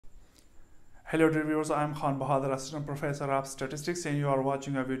Hello dear viewers, I am Khan Bahadur, Assistant Professor of Statistics, and you are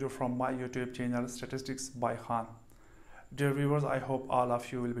watching a video from my YouTube channel Statistics by Khan. Dear viewers, I hope all of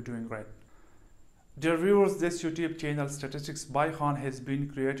you will be doing great. Dear viewers, this YouTube channel Statistics by Khan has been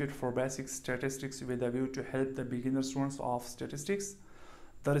created for basic statistics with a view to help the beginner students of statistics,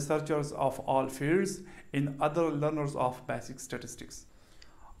 the researchers of all fields, and other learners of basic statistics.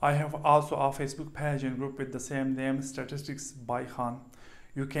 I have also a Facebook page and group with the same name, Statistics by Khan.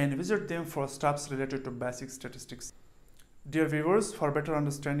 You can visit them for steps related to basic statistics. Dear viewers, for better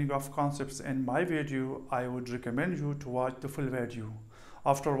understanding of concepts in my video, I would recommend you to watch the full video.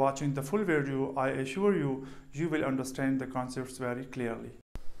 After watching the full video, I assure you, you will understand the concepts very clearly.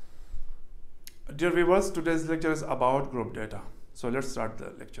 Dear viewers, today's lecture is about group data. So let's start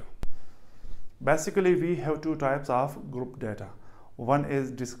the lecture. Basically, we have two types of group data. One is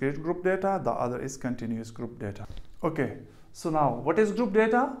discrete group data, the other is continuous group data. Okay. So now, what is group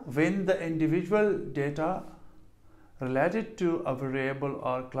data? When the individual data related to a variable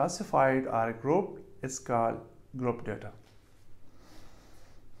are classified or grouped, is called group data.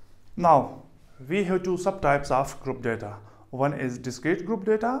 Now, we have two subtypes of group data. One is discrete group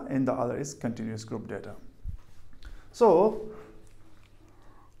data and the other is continuous group data. So,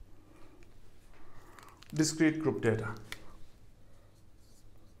 discrete group data.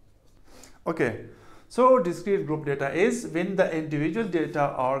 Okay. So, discrete group data is when the individual data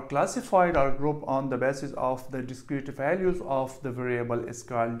are classified or grouped on the basis of the discrete values of the variable is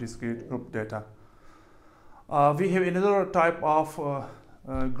called discrete group data. We have another type of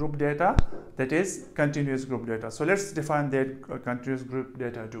group data, that is continuous group data. So, let's define that continuous group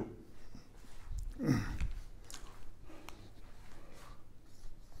data too.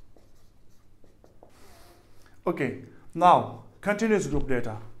 Okay, now continuous group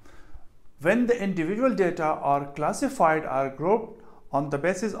data. When the individual data are classified or grouped on the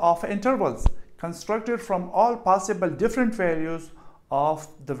basis of intervals constructed from all possible different values of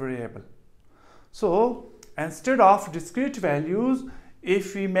the variable. So, instead of discrete values,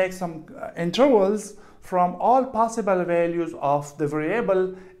 if we make some intervals from all possible values of the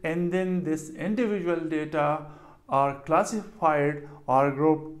variable, and then this individual data are classified or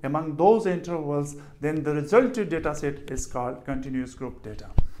grouped among those intervals, then the resulting data set is called continuous group data.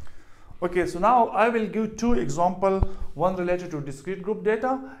 Okay, so now I will give two examples, one related to discrete group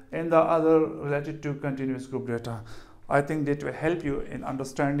data and the other related to continuous group data. I think that will help you in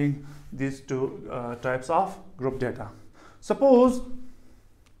understanding these two types of group data. Suppose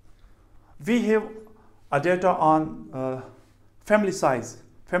we have a data on family size.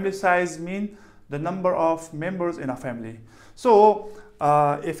 Family size means the number of members in a family. So,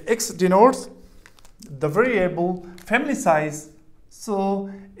 if X denotes the variable family size, so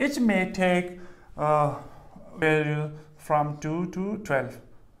it may take value from 2 to 12,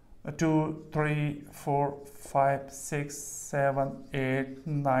 2, 3, 4, 5, 6, 7, 8,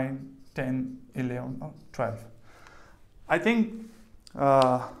 9, 10, 11, 12. I think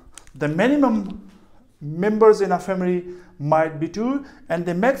the minimum members in a family might be 2, and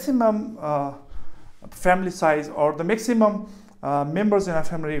the maximum family size or the maximum members in a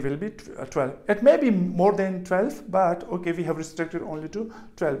family will be 12. It may be more than 12, but okay, we have restricted only to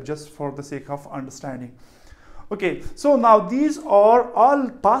 12 just for the sake of understanding. Okay, so now these are all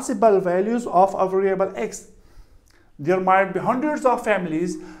possible values of a variable X. There might be hundreds of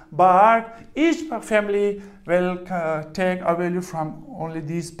families, but each family will take a value from only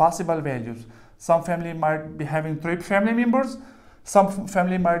these possible values. Some family might be having 3 family members, some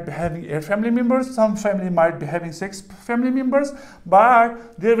family might be having 8 family members, some family might be having 6 family members,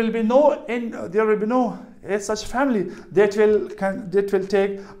 but there will be no such family that will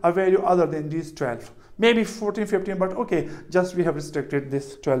take a value other than these 12. Maybe 14, 15, but okay, just we have restricted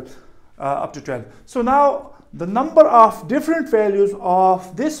this 12 up to 12. So now the number of different values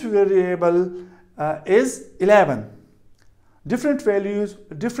of this variable is 11. Different values,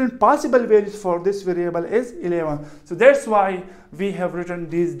 different possible values for this variable is 11. So that's why we have written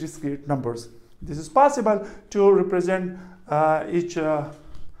these discrete numbers. This is possible to represent each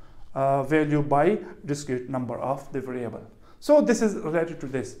value by discrete number of the variable. So this is related to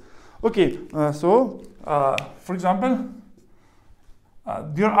this. Okay, for example,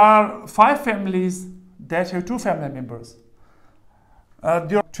 there are 5 families that have 2 family members.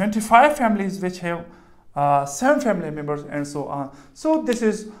 There are 25 families which have 7 family members, and so on. So this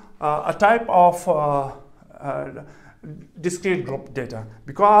is a type of discrete group data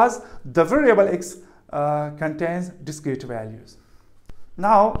because the variable X contains discrete values.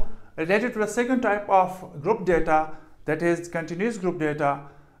 Now, related to the second type of group data, that is continuous group data,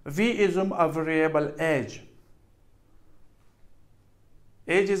 we assume a variable age.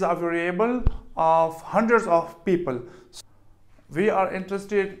 Age is a variable of hundreds of people. So we are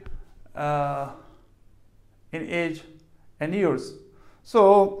interested in age and years.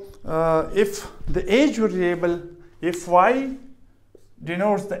 So if the age variable, if y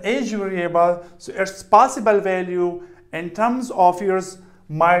denotes the age variable, so its possible value in terms of years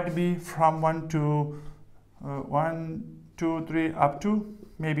might be from 1 to 3 up to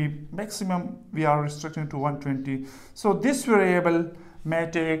maybe maximum we are restricting to 120. So this variable may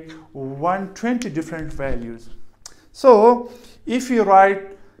take 120 different values. So if you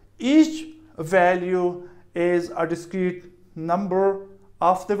write each value is a discrete number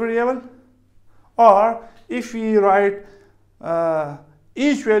of the variable, or if we write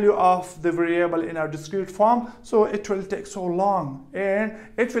each value of the variable in a discrete form, so it will take so long and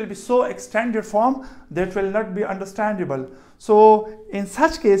it will be so extended form that will not be understandable. So in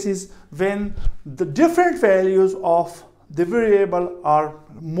such cases, when the different values of the variable are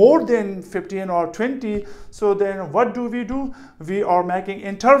more than 15 or 20, so then what do? We are making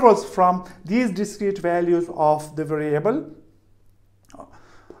intervals from these discrete values of the variable,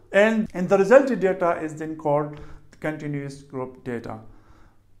 and the resulting data is then called continuous group data.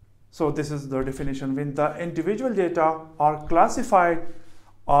 So this is the definition: when the individual data are classified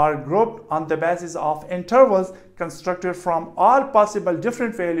or grouped on the basis of intervals constructed from all possible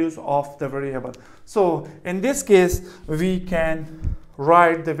different values of the variable. So in this case, we can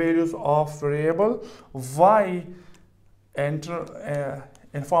write the values of variable y in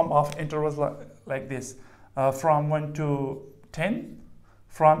form of intervals like this, from 1 to 10,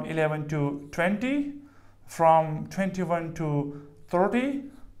 from 11 to 20, from 21 to 30,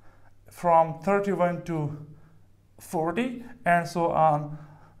 from 31 to 40, and so on,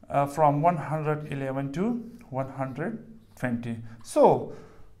 from 111 to 120. So,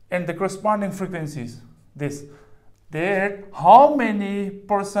 and the corresponding frequencies, that how many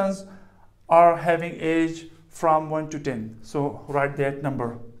persons are having age from 1 to 10. So write that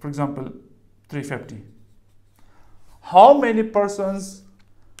number, for example 350. How many persons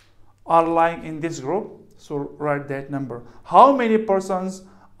are lying in this group? So write that number. How many persons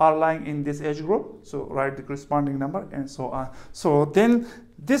are lying in this age group? So write the corresponding number, and so on. So then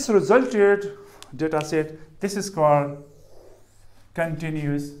this resulted data set, this is called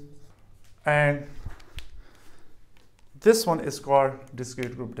continuous, and this one is called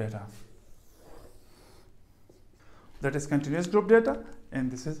discrete group data. That is continuous group data, and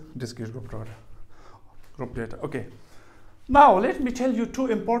this is discrete group data. Okay. Now let me tell you two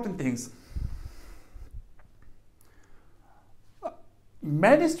important things.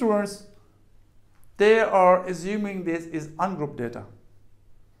 Many students, they are assuming this is ungrouped data,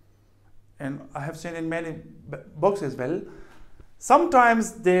 and I have seen in many books as well.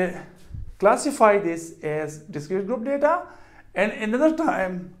 Sometimes they classify this as discrete group data, and another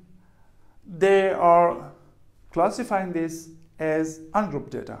time they are classifying this as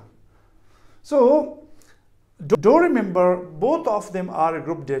ungrouped data. So do remember, both of them are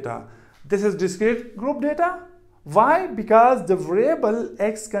group data. This is discrete group data. Why? Because the variable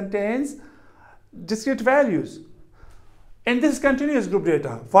x contains discrete values, and this is continuous group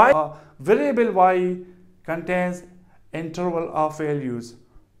data. Why? Variable y contains interval of values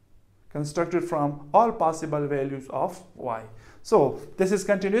constructed from all possible values of y. So this is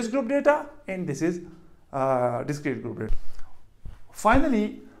continuous group data, and this is discrete group data.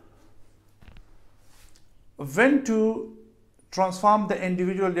 Finally, when to transform the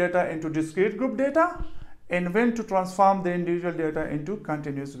individual data into discrete group data, and when to transform the individual data into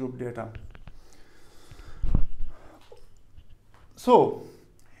continuous group data. So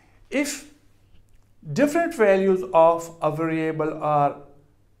if different values of a variable are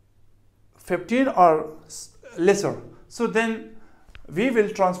 15 or lesser, so then we will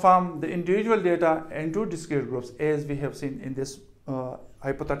transform the individual data into discrete groups, as we have seen in this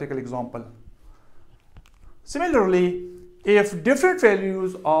hypothetical example. Similarly, if different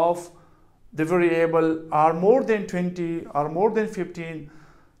values of the variable are more than 20 or more than 15,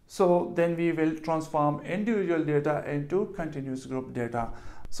 so then we will transform individual data into continuous group data.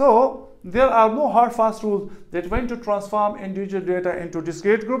 So there are no hard fast rules that when to transform individual data into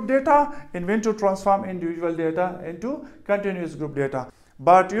discrete group data and when to transform individual data into continuous group data.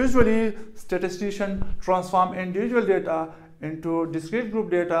 But usually statisticians transform individual data into discrete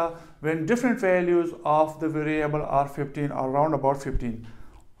group data when different values of the variable are 15 or around about 15.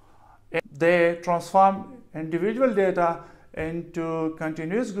 And they transform individual data into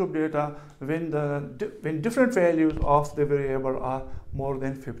continuous group data when different values of the variable are more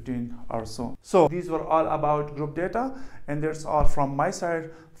than 15 or so. So these were all about group data, and that's all from my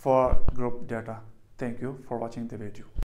side for group data. Thank you for watching the video.